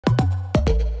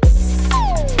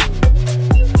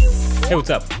Hey, what's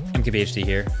up? MKBHD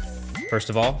here. First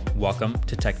of all, welcome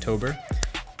to Techtober.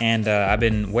 And I've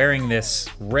been wearing this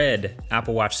red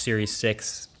Apple Watch Series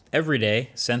 6 every day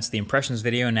since the impressions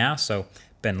video now, so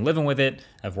been living with it,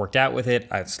 I've worked out with it,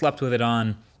 I've slept with it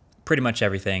on, pretty much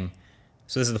everything.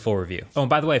 So this is the full review. Oh, and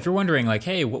by the way, if you're wondering like,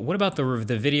 hey, what about the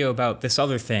video about this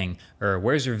other thing? Or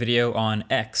where's your video on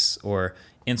X? Or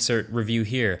insert review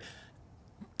here.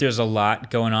 There's a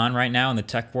lot going on right now in the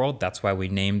tech world. That's why we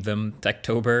named them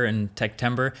Techtober and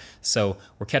Techtember. So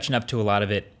we're catching up to a lot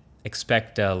of it.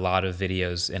 Expect a lot of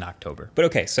videos in October. But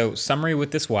okay, so summary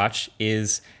with this watch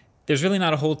is there's really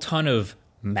not a whole ton of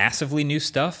massively new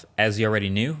stuff, as you already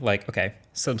knew. Like, okay,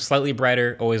 some slightly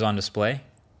brighter always on display,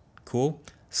 cool.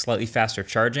 Slightly faster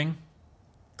charging,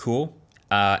 cool.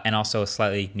 And also a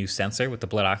slightly new sensor with the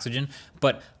blood oxygen.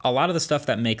 But a lot of the stuff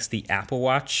that makes the Apple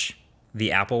Watch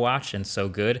and so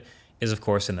good is of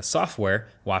course in the software,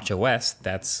 watchOS,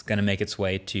 that's gonna make its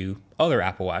way to other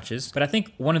Apple Watches. But I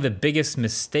think one of the biggest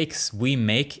mistakes we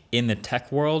make in the tech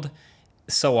world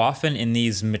so often in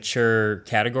these mature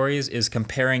categories is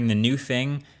comparing the new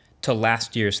thing to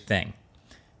last year's thing.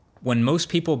 When most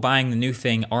people buying the new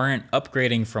thing aren't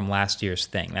upgrading from last year's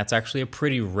thing. That's actually a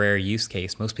pretty rare use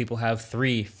case. Most people have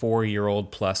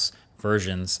 3-4-year-old plus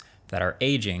versions that are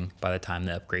aging by the time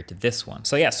they upgrade to this one.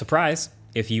 So yeah, surprise,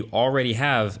 if you already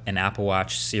have an Apple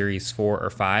Watch Series 4 or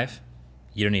 5,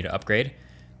 you don't need to upgrade.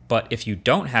 But if you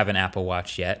don't have an Apple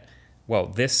Watch yet, well,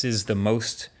 this is the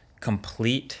most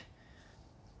complete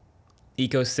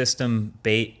ecosystem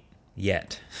bait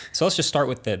yet. So let's just start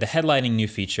with the headlining new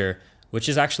feature, which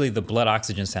is actually the blood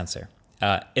oxygen sensor.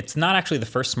 It's not actually the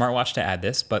first smartwatch to add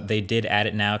this, but they did add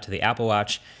it now to the Apple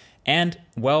Watch. And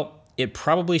well, it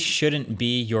probably shouldn't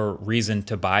be your reason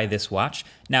to buy this watch.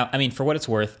 Now, I mean, for what it's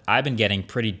worth, I've been getting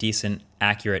pretty decent,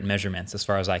 accurate measurements as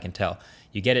far as I can tell.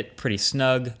 You get it pretty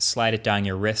snug, slide it down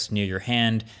your wrist near your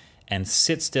hand, and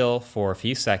sit still for a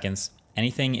few seconds.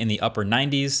 Anything in the upper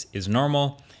 90s is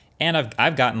normal, and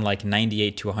I've gotten like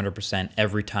 98 to 100%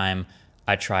 every time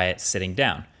I try it sitting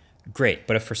down. Great,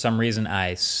 but if for some reason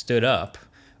I stood up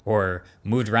or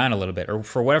moved around a little bit, or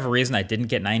for whatever reason I didn't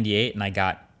get 98 and I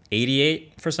got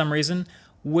 88 for some reason,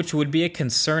 which would be a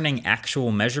concerning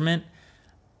actual measurement,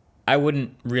 I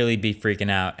wouldn't really be freaking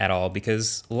out at all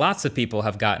because lots of people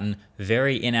have gotten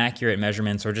very inaccurate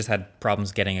measurements or just had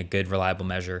problems getting a good reliable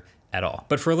measure at all.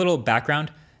 But for a little background,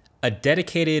 a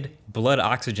dedicated blood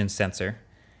oxygen sensor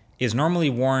is normally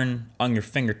worn on your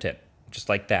fingertip, just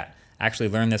like that. I actually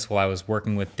learned this while I was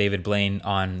working with David Blaine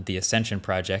on the Ascension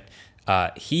project.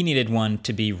 He needed one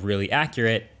to be really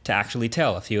accurate to actually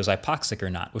tell if he was hypoxic or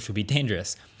not, which would be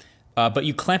dangerous. But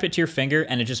you clamp it to your finger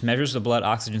and it just measures the blood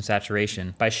oxygen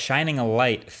saturation by shining a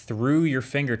light through your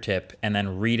fingertip and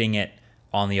then reading it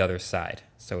on the other side.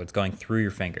 So it's going through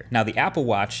your finger. Now the Apple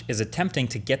Watch is attempting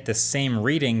to get the same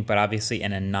reading, but obviously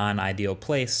in a non-ideal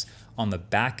place on the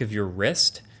back of your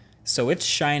wrist. So it's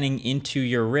shining into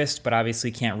your wrist, but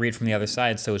obviously can't read from the other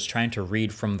side. So it's trying to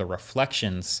read from the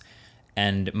reflections.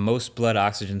 And most blood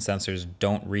oxygen sensors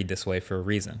don't read this way for a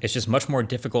reason. It's just much more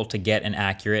difficult to get an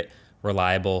accurate,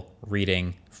 reliable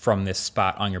reading from this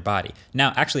spot on your body.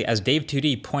 Now, actually, as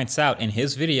Dave2D points out in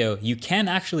his video, you can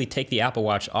actually take the Apple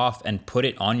Watch off and put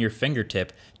it on your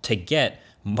fingertip to get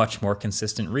much more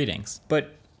consistent readings.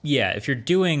 But yeah, if you're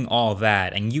doing all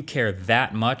that and you care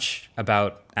that much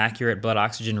about accurate blood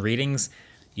oxygen readings,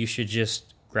 you should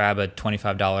just grab a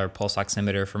 $25 pulse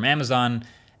oximeter from Amazon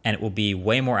and it will be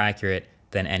way more accurate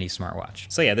than any smartwatch.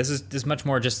 So yeah, this is much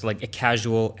more just like a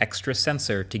casual extra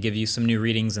sensor to give you some new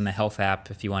readings in the health app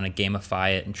if you want to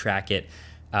gamify it and track it.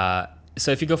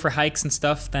 So if you go for hikes and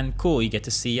stuff, then cool, you get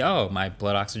to see, oh, my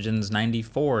blood oxygen's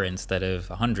 94 instead of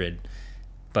 100,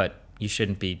 but you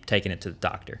shouldn't be taking it to the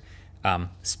doctor.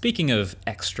 Speaking of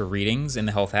extra readings in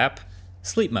the health app,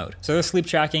 sleep mode. So there's sleep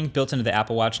tracking built into the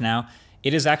Apple Watch now.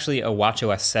 It is actually a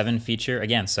watchOS 7 feature,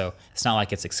 again, so it's not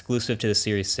like it's exclusive to the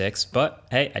Series 6, but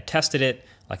hey, I tested it.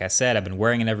 Like I said, I've been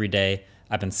wearing it every day.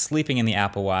 I've been sleeping in the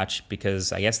Apple Watch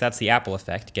because I guess that's the Apple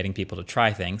effect, getting people to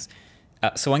try things.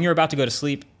 So when you're about to go to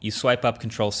sleep, you swipe up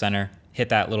Control Center, hit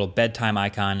that little bedtime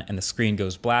icon, and the screen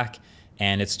goes black,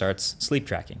 and it starts sleep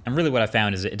tracking. And really what I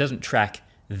found is it doesn't track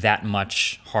that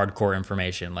much hardcore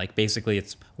information. Like basically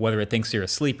it's whether it thinks you're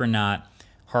asleep or not,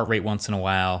 heart rate once in a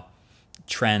while,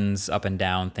 trends up and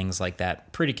down, things like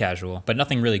that. Pretty casual, but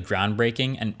nothing really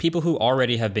groundbreaking. And people who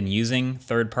already have been using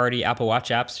third-party Apple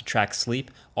Watch apps to track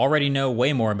sleep already know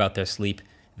way more about their sleep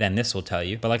than this will tell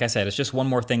you. But like I said, it's just one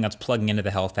more thing that's plugging into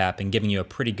the health app and giving you a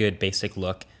pretty good basic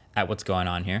look at what's going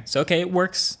on here. So okay, it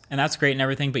works and that's great and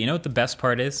everything, but you know what the best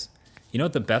part is? You know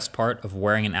what the best part of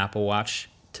wearing an Apple Watch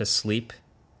to sleep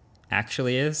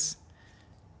actually is?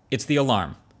 It's the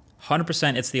alarm.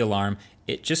 100% it's the alarm.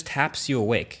 It just taps you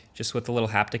awake, just with the little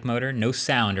haptic motor, no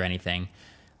sound or anything.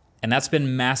 And that's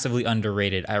been massively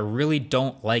underrated. I really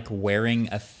don't like wearing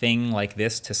a thing like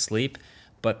this to sleep,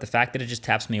 but the fact that it just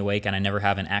taps me awake and I never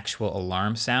have an actual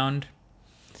alarm sound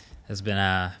has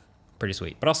been pretty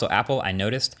sweet. But also Apple, I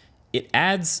noticed, it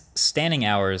adds standing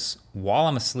hours while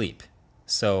I'm asleep.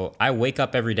 So I wake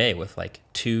up every day with like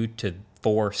 2 to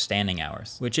 4 standing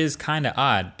hours, which is kind of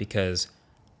odd because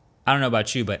I don't know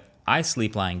about you, but I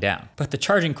sleep lying down. But the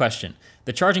charging question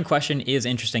is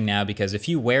interesting now because if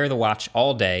you wear the watch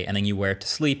all day and then you wear it to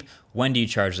sleep, when do you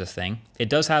charge this thing? It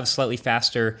does have slightly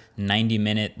faster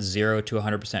 90-minute 0 to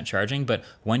 100% charging, but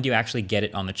when do you actually get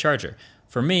it on the charger?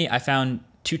 For me, I found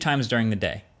 2 times during the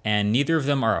day, and neither of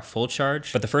them are a full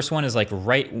charge. But the first one is like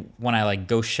right when I like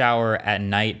go shower at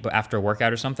night, but after a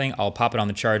workout or something, I'll pop it on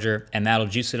the charger and that'll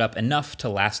juice it up enough to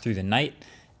last through the night.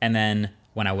 And then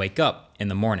when I wake up in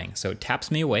the morning, so it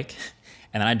taps me awake,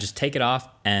 and then I just take it off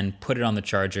and put it on the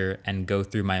charger and go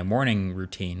through my morning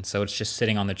routine. So it's just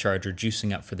sitting on the charger,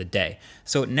 juicing up for the day.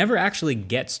 So it never actually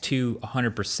gets to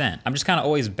 100%. I'm just kind of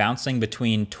always bouncing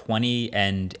between 20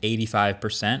 and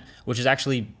 85%, which is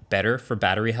actually better for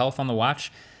battery health on the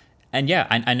watch. And yeah,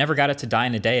 I never got it to die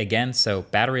in a day again, so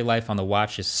battery life on the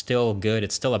watch is still good.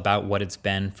 It's still about what it's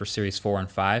been for Series 4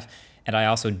 and 5, and I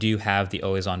also do have the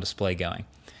always-on display going.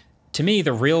 To me,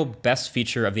 the real best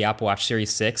feature of the Apple Watch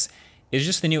Series 6 is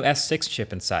just the new S6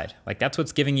 chip inside. Like, that's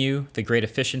what's giving you the great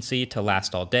efficiency to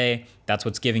last all day. That's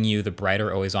what's giving you the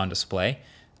brighter always-on display.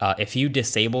 If you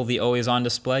disable the always-on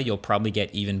display, you'll probably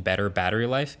get even better battery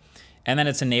life. And then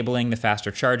it's enabling the faster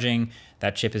charging.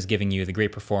 That chip is giving you the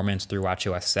great performance through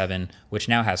watchOS 7, which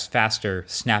now has faster,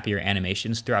 snappier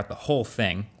animations throughout the whole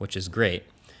thing, which is great.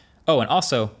 Oh, and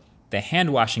also, the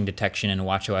hand washing detection in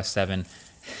watchOS 7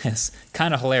 is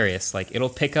kind of hilarious. Like, it'll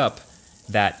pick up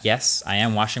that, yes, I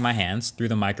am washing my hands through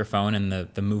the microphone and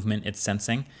the movement it's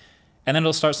sensing. And then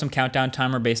it'll start some countdown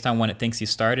timer based on when it thinks you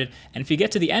started. And if you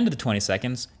get to the end of the 20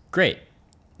 seconds, great.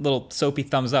 Little soapy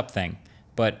thumbs up thing.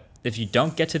 But if you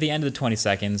don't get to the end of the 20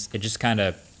 seconds, it just kind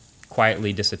of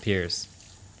quietly disappears,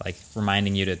 like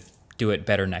reminding you to do it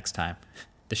better next time.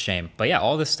 The shame. But yeah,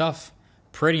 all this stuff,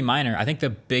 pretty minor. I think the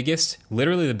biggest,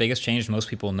 literally the biggest change most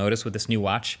people notice with this new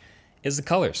watch is the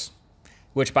colors.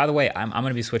 Which, by the way, I'm going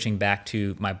to be switching back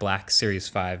to my black Series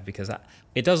 5 because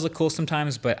it does look cool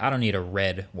sometimes, but I don't need a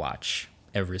red watch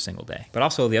every single day. But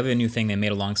also, the other new thing they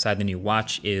made alongside the new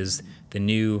watch is the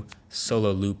new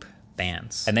Solo Loop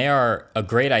bands. And they are a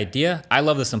great idea. I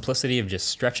love the simplicity of just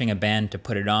stretching a band to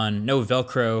put it on. No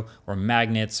Velcro or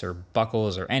magnets or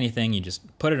buckles or anything. You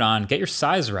just put it on, get your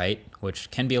size right,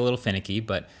 which can be a little finicky,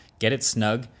 but get it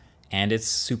snug, and it's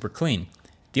super clean.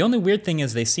 The only weird thing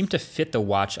is they seem to fit the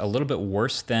watch a little bit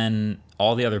worse than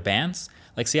all the other bands.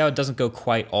 Like, see how it doesn't go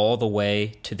quite all the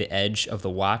way to the edge of the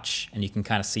watch, and you can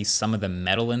kind of see some of the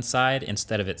metal inside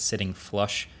instead of it sitting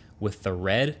flush with the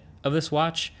red of this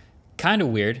watch. Kind of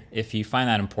weird if you find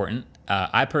that important.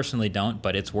 I personally don't,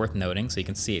 but it's worth noting, so you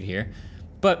can see it here.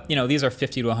 But, you know, these are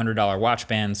 $50 to $100 watch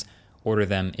bands. Order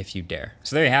them if you dare.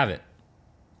 So there you have it.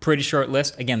 Pretty short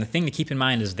list. Again, the thing to keep in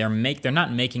mind is they're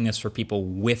not making this for people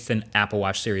with an Apple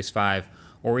Watch Series 5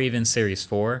 or even Series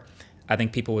 4. I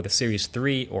think people with a Series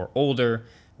 3 or older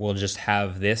will just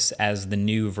have this as the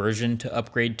new version to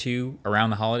upgrade to around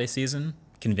the holiday season,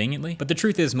 conveniently. But the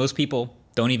truth is, most people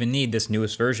don't even need this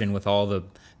newest version with all the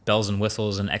bells and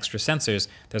whistles and extra sensors.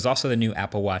 There's also the new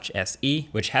Apple Watch SE,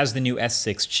 which has the new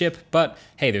S6 chip, but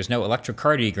hey, there's no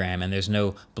electrocardiogram and there's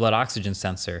no blood oxygen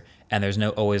sensor and there's no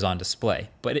always-on display.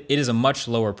 But it is a much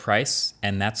lower price,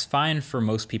 and that's fine for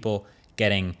most people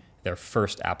getting their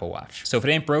first Apple Watch. So if it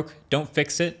ain't broke, don't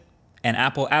fix it. And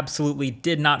Apple absolutely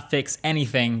did not fix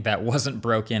anything that wasn't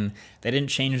broken. They didn't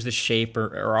change the shape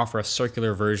or offer a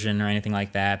circular version or anything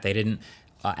like that. They didn't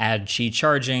add Qi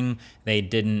charging. They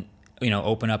didn't,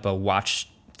 open up a watch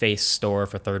face store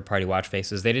for third-party watch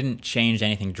faces. They didn't change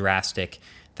anything drastic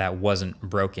that wasn't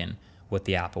broken with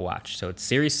the Apple Watch. So it's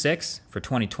Series 6 for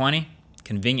 2020,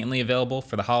 conveniently available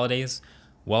for the holidays.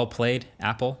 Well played,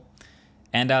 Apple.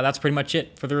 And that's pretty much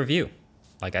it for the review.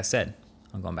 Like I said,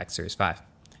 I'm going back to Series 5.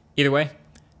 Either way,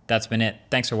 that's been it.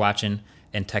 Thanks for watching,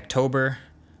 and Techtober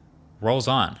rolls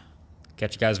on.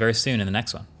 Catch you guys very soon in the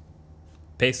next one.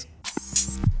 Peace.